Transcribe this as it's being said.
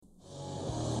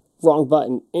Wrong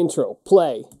button. Intro.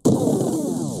 Play.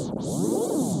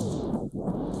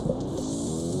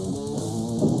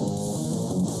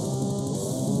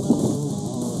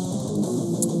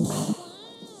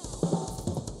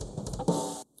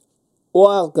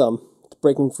 Welcome to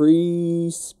Breaking Free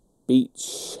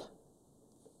Speech,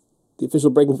 the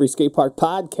official Breaking Free Skate Park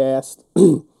podcast.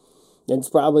 And it's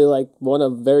probably like one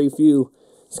of very few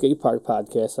skate park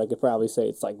podcasts. I could probably say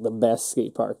it's like the best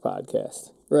skate park podcast,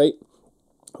 right?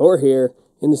 We're here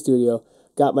in the studio.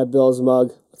 Got my Bills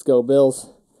mug. Let's go,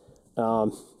 Bills.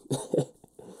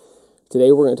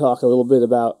 Today we're going to talk a little bit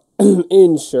about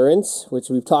insurance, which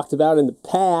we've talked about in the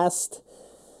past.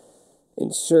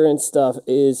 Insurance stuff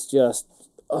is just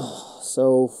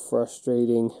so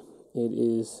frustrating. It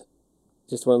is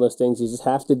just one of those things you just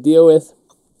have to deal with,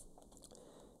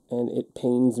 and it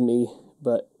pains me,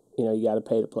 but you got to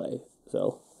pay to play.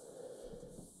 So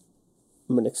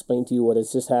I'm going to explain to you what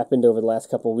has just happened over the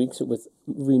last couple of weeks with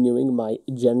renewing my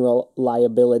general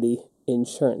liability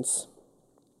insurance.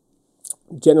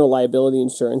 General liability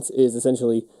insurance is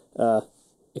essentially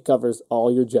it covers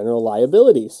all your general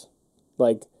liabilities.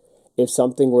 Like, if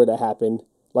something were to happen,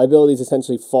 liability is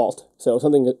essentially fault. So if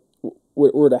something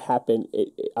were to happen,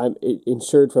 I'm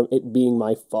insured from it being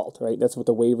my fault, right? That's what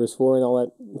the waiver's for and all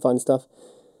that fun stuff.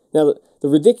 Now, the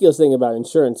ridiculous thing about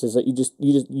insurance is that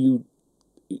you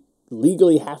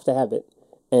legally have to have it,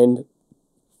 and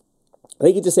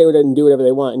they get to say and do whatever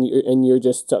they want, and you're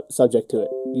just subject to it.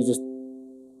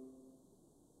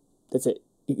 That's it.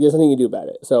 There's nothing you can do about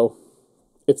it. So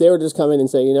if they were to just come in and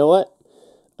say, you know what,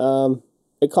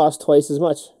 it costs twice as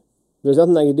much, there's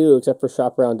nothing I can do except for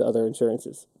shop around to other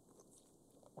insurances.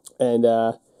 And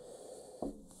the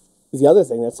other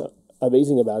thing that's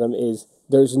amazing about them is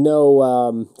there's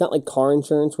no, it's not like car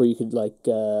insurance where you could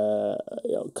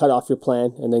cut off your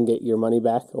plan and then get your money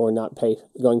back or not pay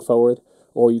going forward,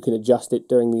 or you can adjust it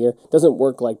during the year. It doesn't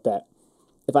work like that.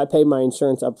 If I pay my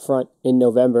insurance up front in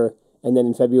November and then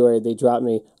in February they drop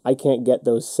me, I can't get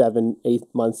those 7-8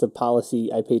 months of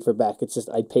policy I paid for back. It's just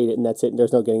I paid it and that's it, and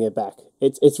there's no getting it back.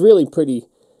 It's really pretty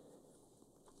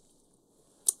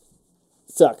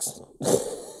sucks.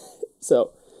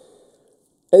 So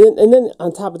and then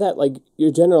on top of that, like, your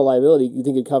general liability, you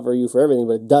think it'd cover you for everything,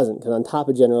 but it doesn't, because on top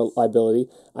of general liability,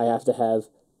 I have to have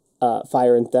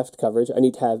fire and theft coverage. I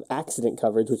need to have accident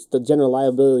coverage, which the general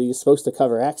liability is supposed to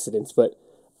cover accidents, but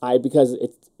because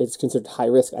it's considered high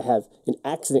risk, I have an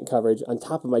accident coverage on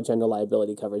top of my general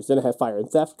liability coverage. Then I have fire and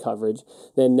theft coverage.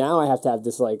 Then now I have to have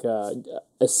this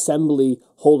assembly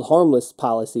hold harmless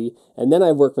policy, and then I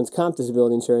have workman's comp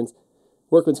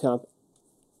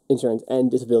insurance, and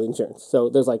disability insurance. So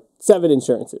there's like 7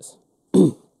 insurances.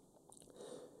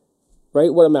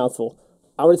 Right? What a mouthful.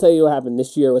 I want to tell you what happened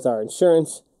this year with our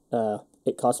insurance.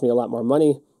 It cost me a lot more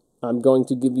money. I'm going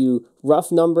to give you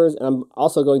rough numbers, and I'm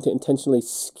also going to intentionally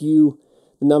skew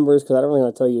the numbers because I don't really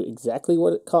want to tell you exactly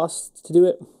what it costs to do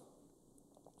it.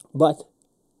 But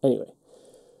anyway,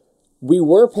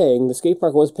 the skate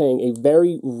park was paying a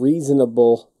very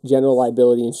reasonable general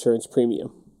liability insurance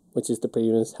premium, which is the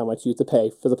premium is how much you have to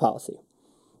pay for the policy.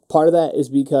 Part of that is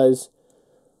because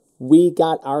we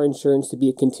got our insurance to be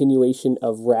a continuation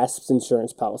of RASP's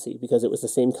insurance policy because it was the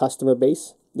same customer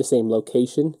base, the same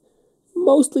location,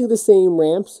 mostly the same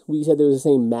ramps. We said there was the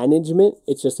same management.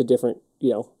 It's just a different,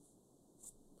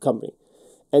 company.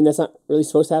 And that's not really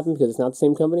supposed to happen because it's not the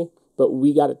same company, but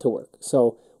we got it to work.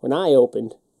 So when I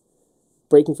opened,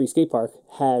 Breaking Free Skate Park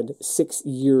had 6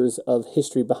 years of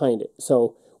history behind it.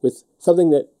 So with something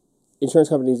that insurance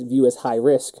companies view as high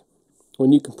risk,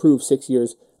 when you can prove 6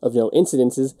 years of no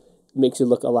incidences, it makes you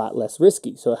look a lot less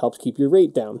risky. So it helps keep your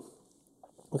rate down.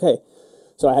 Okay,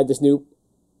 so I had this new,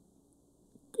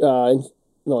 I've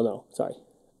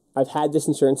had this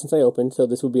insurance since I opened, so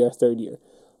this will be our 3rd year.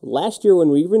 Last year when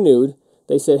we renewed,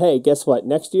 they said, hey, guess what?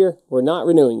 Next year, we're not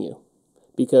renewing you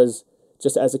because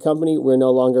just as a company, we're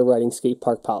no longer writing skate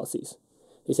park policies.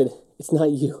 They said, it's not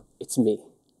you, it's me.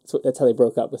 That's how they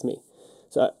broke up with me.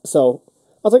 So I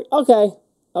was like, okay,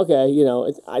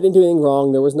 I didn't do anything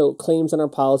wrong. There was no claims on our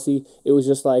policy. It was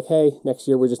just like, hey, next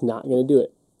year we're just not going to do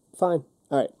it. Fine.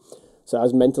 All right. So I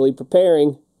was mentally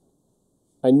preparing.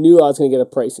 I knew I was going to get a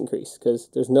price increase because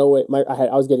there's no way.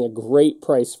 I was getting a great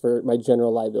price for my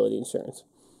general liability insurance.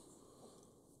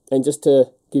 And just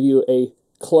to give you a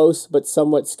close but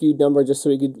somewhat skewed number, just so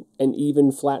we could, and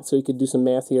even flat, so we could do some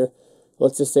math here.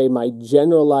 Let's just say my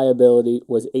general liability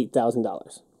was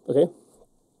 $8,000. Okay,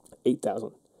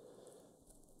 $8,000.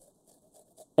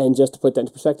 And just to put that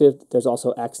into perspective, there's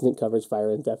also accident coverage,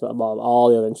 fire and theft, all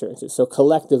the other insurances. So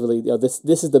collectively, this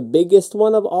is the biggest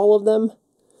one of all of them,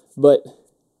 but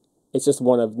It's just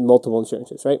one of multiple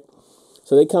insurances, right?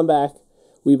 So they come back.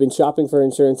 We've been shopping for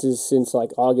insurances since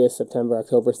like August, September,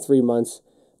 October, 3 months.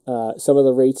 Some of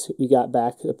the rates we got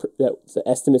back, the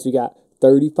estimates we got,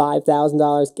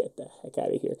 $35,000. Get the heck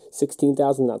out of here.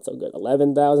 16,000, not so good.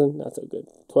 11,000, not so good.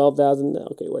 12,000,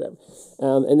 okay, whatever.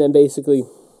 And then basically,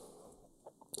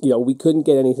 we couldn't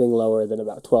get anything lower than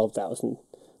about 12,000,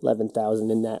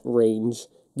 11,000 in that range,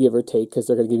 give or take, because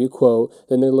they're going to give you a quote.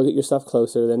 Then they're going to look at your stuff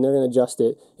closer. Then they're going to adjust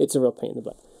it. It's a real pain in the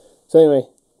butt. So anyway,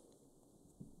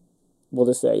 we'll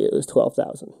just say it was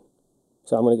 12,000.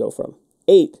 So I'm going to go from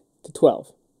 8 to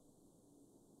 12.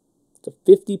 It's a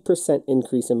 50%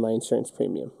 increase in my insurance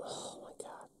premium. Oh my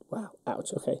God. Wow.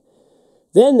 Ouch. Okay.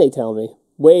 Then they tell me,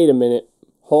 wait a minute.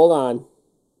 Hold on.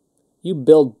 You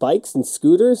build bikes and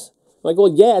scooters? I'm like,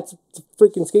 well, yeah, it's a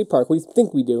freaking skate park. What do you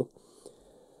think we do?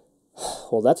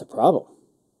 Well, that's a problem.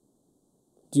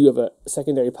 Do you have a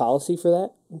secondary policy for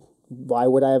that? Why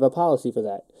would I have a policy for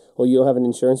that? Well, you don't have an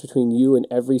insurance between you and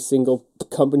every single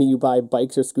company you buy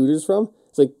bikes or scooters from?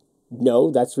 It's like,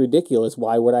 no, that's ridiculous.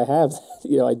 Why would I have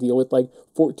that? I deal with like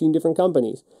 14 different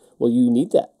companies. Well, you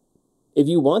need that. If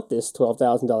you want this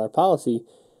 $12,000 policy,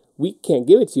 we can't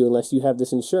give it to you unless you have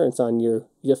this insurance on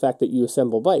the fact that you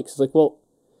assemble bikes. It's like, well,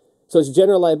 so it's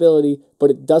general liability, but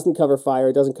it doesn't cover fire,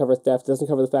 it doesn't cover theft, it doesn't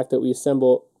cover the fact that we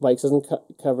assemble bikes, it doesn't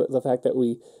cover the fact that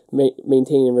we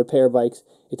maintain and repair bikes,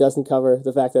 it doesn't cover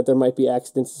the fact that there might be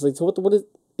accidents. It's like, so what is,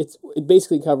 it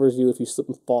basically covers you if you slip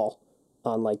and fall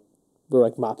on like, we're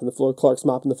like mopping the floor, Clark's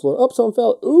mopping the floor, oh, someone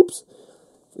fell, oops.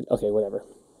 Okay, whatever.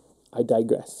 I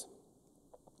digress.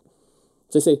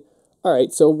 So they say, all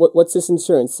right, so what's this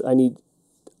insurance I need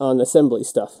on assembly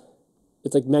stuff?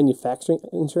 It's like manufacturing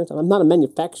insurance. I'm not a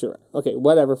manufacturer. Okay,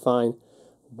 whatever, fine.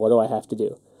 What do I have to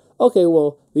do? Okay,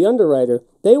 well, the underwriter,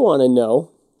 they want to know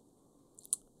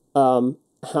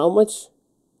how much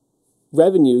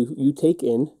revenue you take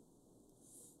in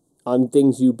on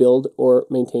things you build or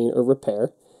maintain or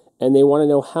repair, and they want to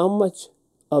know how much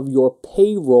of your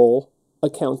payroll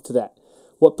accounts to that.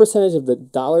 What percentage of the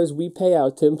dollars we pay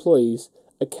out to employees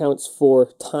accounts for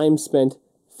time spent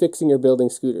fixing or building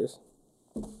scooters?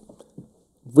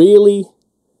 Really?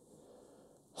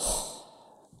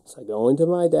 So I go into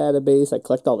my database, I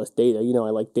collect all this data. I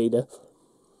like data.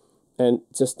 And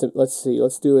let's see,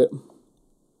 let's do it.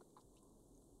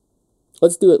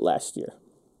 Let's do it last year.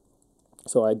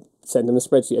 So I sent them a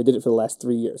spreadsheet. I did it for the last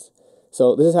 3 years.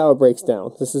 So this is how it breaks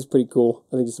down. This is pretty cool.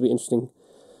 I think this will be interesting.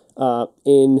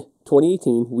 In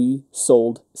 2018, we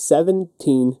sold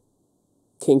 17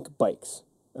 kink bikes.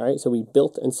 All right, so we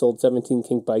built and sold 17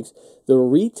 kink bikes. The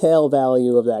retail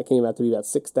value of that came out to be about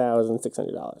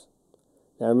 $6,600.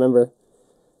 Now remember,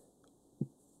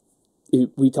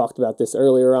 we talked about this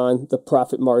earlier on, the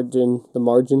profit margin, the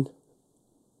margin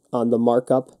on the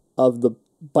markup of the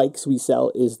bikes we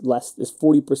sell is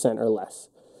 40% or less.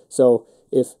 So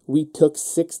if we took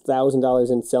 $6,000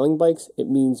 in selling bikes, it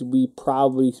means we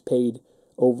probably paid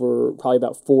probably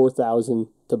about $4,000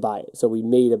 to buy it. So we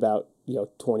made about,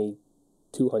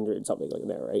 $2,200, something like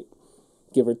that, right?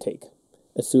 Give or take.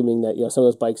 Assuming that, some of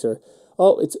those bikes are,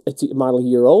 it's a model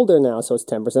year older now, so it's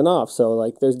 10% off. So,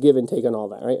 like, there's give and take on all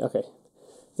that, right? Okay.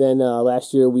 Then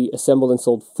last year, we assembled and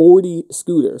sold 40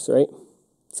 scooters, right?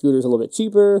 Scooters a little bit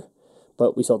cheaper,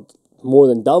 but we sold more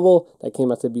than double. That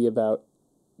came out to be about,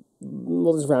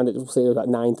 we'll just round it, we'll say about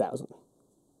 9,000,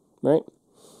 right?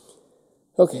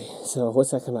 Okay, so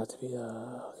what's that come out to be?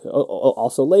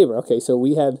 Also labor. Okay, so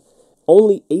we had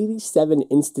only 87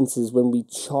 instances when we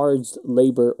charged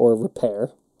labor or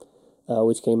repair,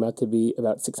 which came out to be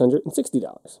about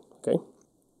 $660. Okay.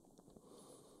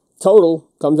 Total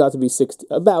comes out to be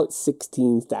about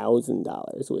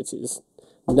 $16,000, which is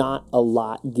not a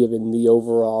lot given the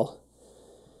overall,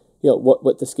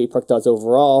 what the skate park does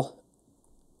overall,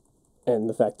 and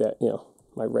the fact that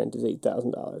my rent is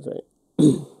 $8,000, right?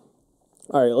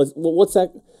 All right, what's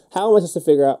that? How am I supposed to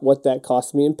figure out what that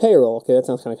costs me in payroll? Okay, that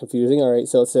sounds kind of confusing. All right,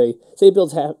 so let's say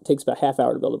it takes about half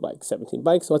hour to build a bike, 17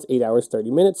 bikes, so that's 8 hours,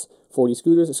 30 minutes, 40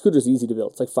 scooters. A scooter's easy to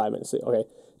build. It's like 5 minutes. Okay,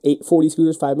 40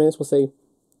 scooters, 5 minutes, we'll say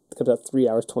it comes out 3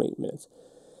 hours, 28 minutes.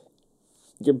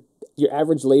 Your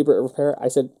average labor or repair, I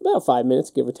said about 5 minutes,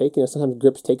 give or take. Sometimes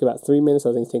grips take about 3 minutes,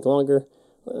 other things take longer.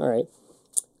 All right.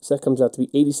 So that comes out to be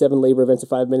 87 labor events in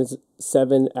 5 minutes,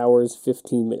 7 hours,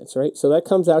 15 minutes, right? So that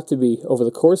comes out to be, over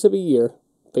the course of a year,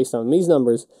 based on these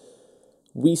numbers,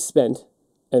 we spent,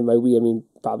 and by we I mean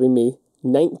probably me,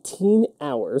 19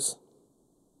 hours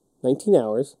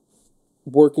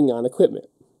working on equipment.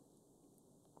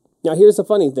 Now here's the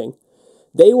funny thing.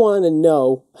 They want to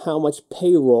know how much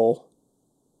payroll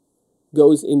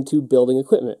goes into building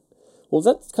equipment. Well,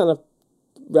 that's kind of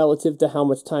relative to how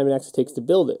much time it actually takes to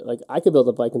build it. Like, I could build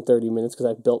a bike in 30 minutes because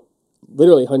I've built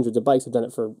literally hundreds of bikes. I've done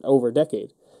it for over a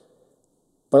decade.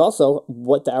 But also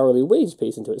what the hourly wage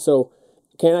pays into it. So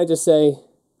can I just say,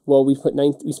 well, we spent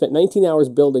 19 hours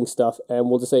building stuff, and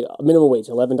we'll just say minimum wage,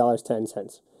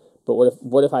 $11.10. But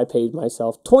what if I paid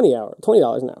myself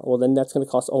 $20 an hour? Well, then that's going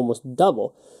to cost almost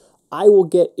double. I will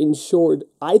get insured.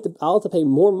 I'll have to pay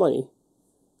more money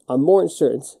on more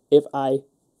insurance if I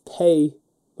pay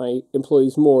my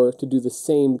employees more to do the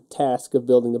same task of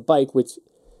building the bike, which,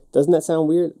 doesn't that sound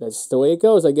weird? That's the way it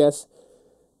goes, I guess.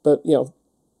 But, to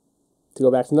go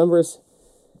back to numbers,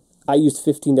 I used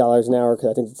 $15 an hour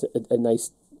because I think it's a nice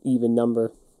even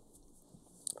number.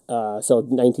 So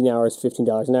 19 hours,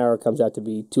 $15 an hour comes out to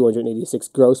be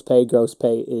 $286 gross pay. Gross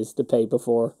pay is the pay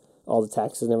before all the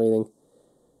taxes and everything.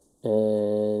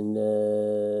 And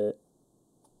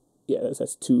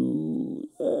that's two.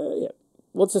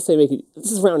 Let's just say let's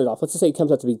just round it off. Let's just say it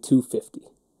comes out to be $250.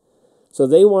 So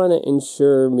they want to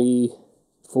insure me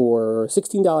for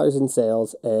 $16 in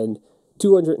sales and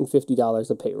 $250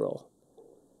 of payroll.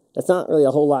 That's not really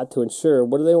a whole lot to insure.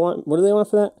 What do they want? What do they want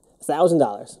for that?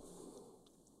 $1,000.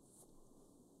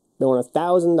 They want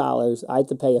 $1,000. I have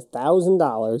to pay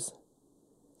 $1,000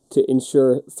 to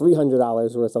insure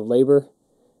 $300 worth of labor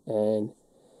and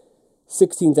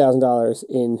 $16,000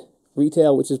 in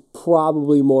retail, which is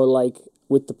probably more like,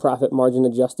 with the profit margin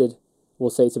adjusted, we'll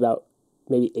say it's about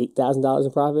maybe $8,000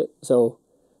 in profit. So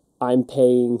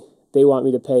they want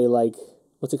me to pay like,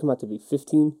 what's it come out to be?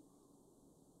 13%?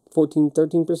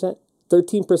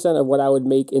 13% of what I would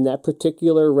make in that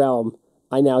particular realm,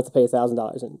 I now have to pay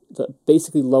 $1,000. And so it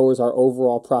basically lowers our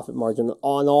overall profit margin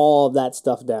on all of that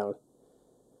stuff down.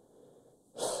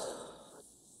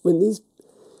 When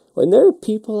there are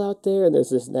people out there and there's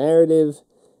this narrative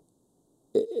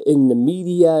in the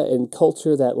media and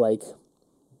culture that like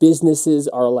businesses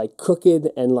are like crooked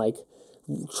and like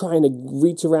trying to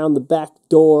reach around the back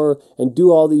door and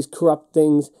do all these corrupt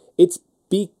things, it's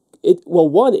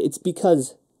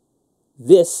because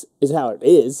this is how it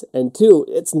is, and two,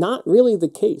 it's not really the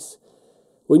case.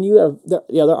 When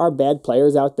there are bad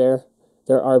players out there.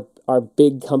 There are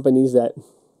big companies that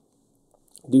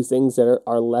do things that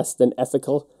are less than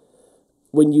ethical.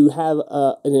 When you have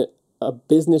a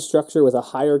business structure with a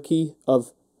hierarchy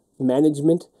of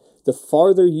management, the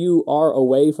farther you are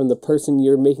away from the person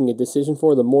you're making a decision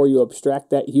for, the more you abstract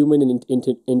that human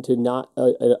into not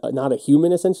a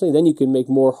human, essentially. Then you can make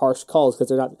more harsh calls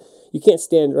because you can't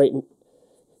stand right.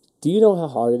 Do you know how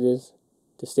hard it is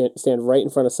to stand right in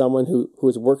front of someone who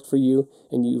has worked for you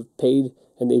and you've paid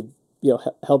and they've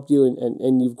helped you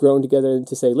and you've grown together, and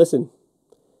to say, listen,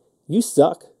 you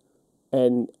suck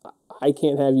and I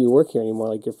can't have you work here anymore,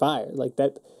 like you're fired. Like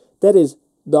that is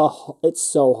it's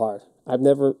so hard. I've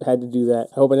never had to do that.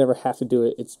 I hope I never have to do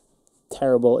it. It's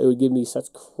terrible. It would give me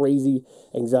such crazy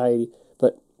anxiety,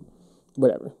 but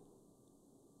whatever.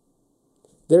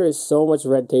 There is so much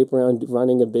red tape around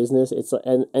running a business. It's like,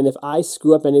 and if I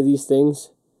screw up any of these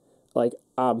things, like,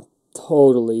 I'm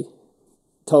totally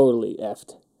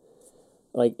effed.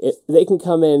 Like, they can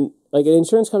come in, like an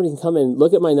insurance company can come in,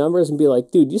 look at my numbers and be like,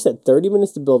 dude, you said 30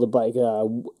 minutes to build a bike.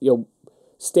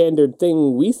 Standard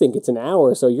thing, we think it's an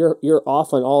hour, so you're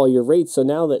off on all your rates. So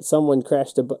now that someone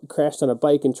crashed on a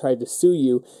bike and tried to sue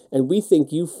you, and we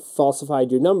think you falsified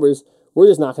your numbers, we're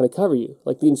just not going to cover you.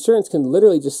 Like, the insurance can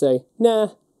literally just say,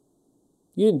 nah,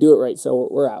 you didn't do it right, so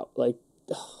we're out. Like,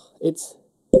 it's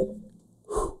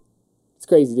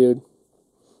crazy, dude.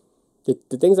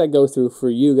 The things I go through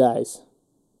for you guys,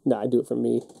 I do it for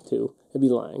me too. I'd be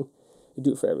lying. I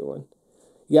do it for everyone.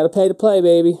 You got to pay to play,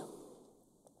 baby.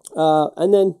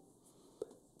 And then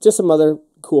just some other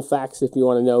cool facts if you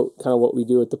want to know kind of what we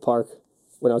do at the park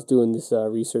when I was doing this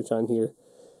research on here.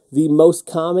 The most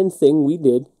common thing we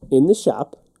did in the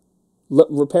shop,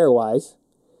 repair-wise,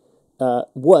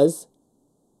 was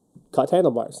cut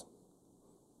handlebars.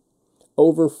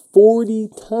 Over 40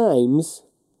 times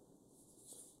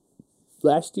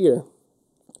last year,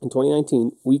 in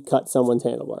 2019, we cut someone's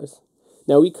handlebars.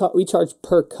 Now, we charge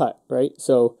per cut, right?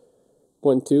 So,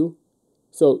 1, 2...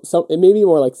 So it may be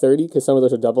more like 30 because some of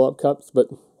those are double up cuts, but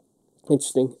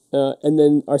interesting. And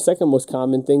then our second most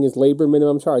common thing is labor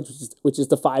minimum charge, which is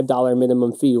the $5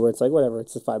 minimum fee, where it's like, whatever,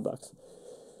 it's just $5.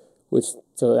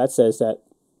 So that says that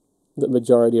the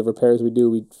majority of repairs we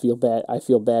do, I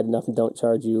feel bad enough and don't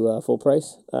charge you full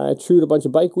price. I trued a bunch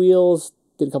of bike wheels,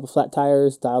 did a couple flat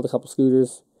tires, dialed a couple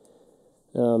scooters.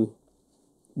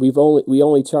 We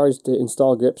only charged to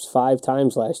install grips 5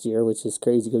 times last year, which is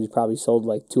crazy because we probably sold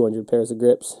like 200 pairs of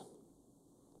grips.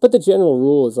 But the general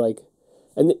rule is like,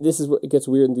 and this is where it gets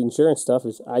weird in the insurance stuff,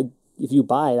 is if you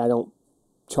buy it, I don't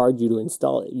charge you to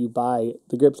install it. You buy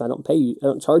the grips. I don't pay you. I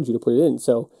don't charge you to put it in.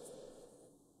 So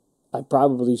I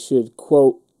probably should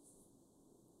quote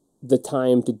the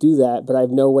time to do that, but I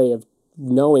have no way of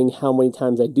knowing how many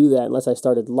times I do that unless I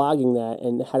started logging that.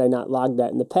 And had I not logged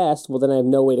that in the past, well, then I have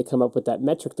no way to come up with that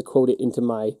metric to quote it into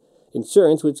my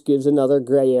insurance, which gives another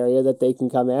gray area that they can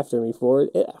come after me for.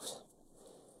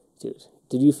 Dude,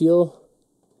 did you feel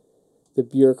the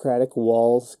bureaucratic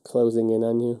walls closing in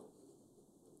on you?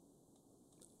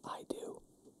 I do.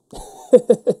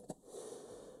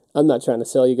 I'm not trying to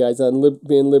sell you guys on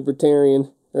being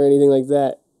libertarian or anything like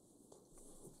that.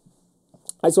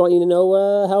 I just want you to know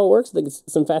how it works. I think it's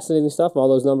some fascinating stuff. All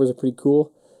those numbers are pretty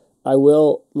cool. I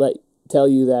will tell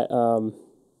you that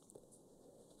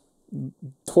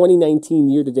 2019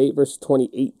 year-to-date versus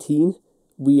 2018,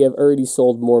 we have already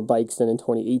sold more bikes than in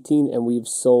 2018, and we've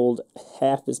sold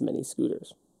half as many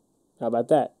scooters. How about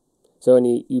that? So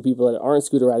any you people that aren't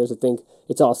scooter riders that think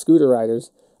it's all scooter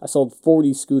riders, I sold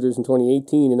 40 scooters in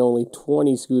 2018 and only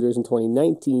 20 scooters in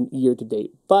 2019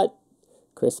 year-to-date. But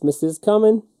Christmas is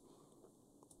coming.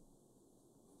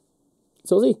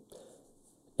 So we'll see.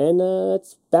 And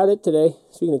that's about it today.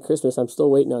 Speaking of Christmas, I'm still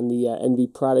waiting on the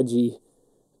NV Prodigy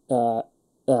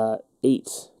 8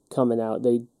 coming out.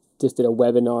 They just did a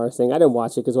webinar thing. I didn't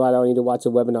watch it because I don't need to watch a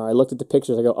webinar. I looked at the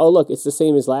pictures. I go, oh, look, it's the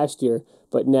same as last year,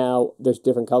 but now there's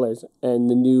different colors. And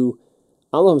the new,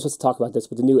 I don't know if I'm supposed to talk about this,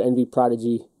 but the new NV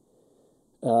Prodigy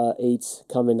 8s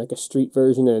come in like a street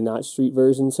version and a not street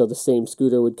version. So the same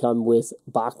scooter would come with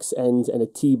box ends and a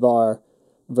T-bar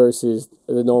versus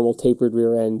the normal tapered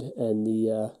rear end and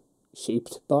the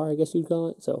shaped bar, I guess you'd call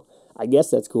it. So I guess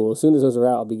that's cool. As soon as those are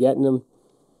out, I'll be getting them.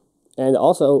 And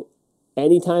also,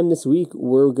 anytime this week,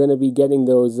 we're going to be getting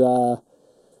those Logan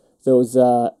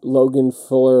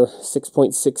Fuller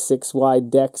 6.66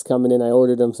 wide decks coming in. I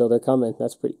ordered them, so they're coming.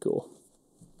 That's pretty cool.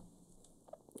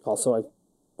 Also, I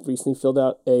recently filled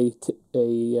out a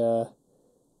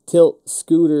Tilt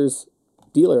Scooters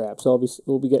dealer app, so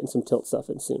we'll be getting some Tilt stuff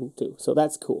in soon too. So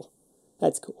that's cool.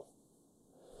 That's cool.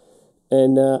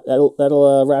 And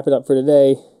that'll wrap it up for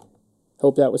today.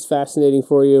 Hope that was fascinating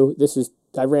for you.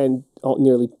 I ran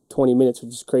nearly 20 minutes,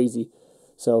 which is crazy.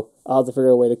 So I'll have to figure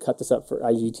out a way to cut this up for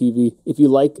IGTV. If you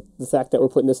like the fact that we're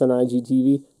putting this on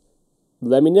IGTV,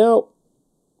 let me know.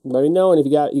 Let me know. And if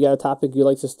you got a topic you'd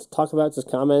like us to talk about, just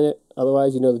comment it.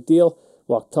 Otherwise, you know the deal.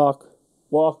 Walk the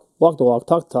walk,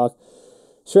 talk the talk.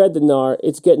 Shred the gnar.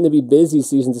 It's getting to be busy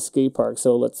season to skate park.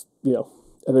 So let's, I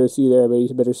better see you there.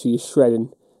 I better see you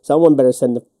shredding. Someone better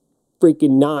send the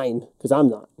freaking 9, because I'm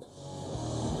not.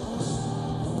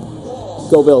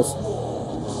 Go Bills.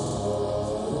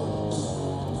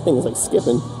 Thing is like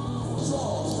skipping.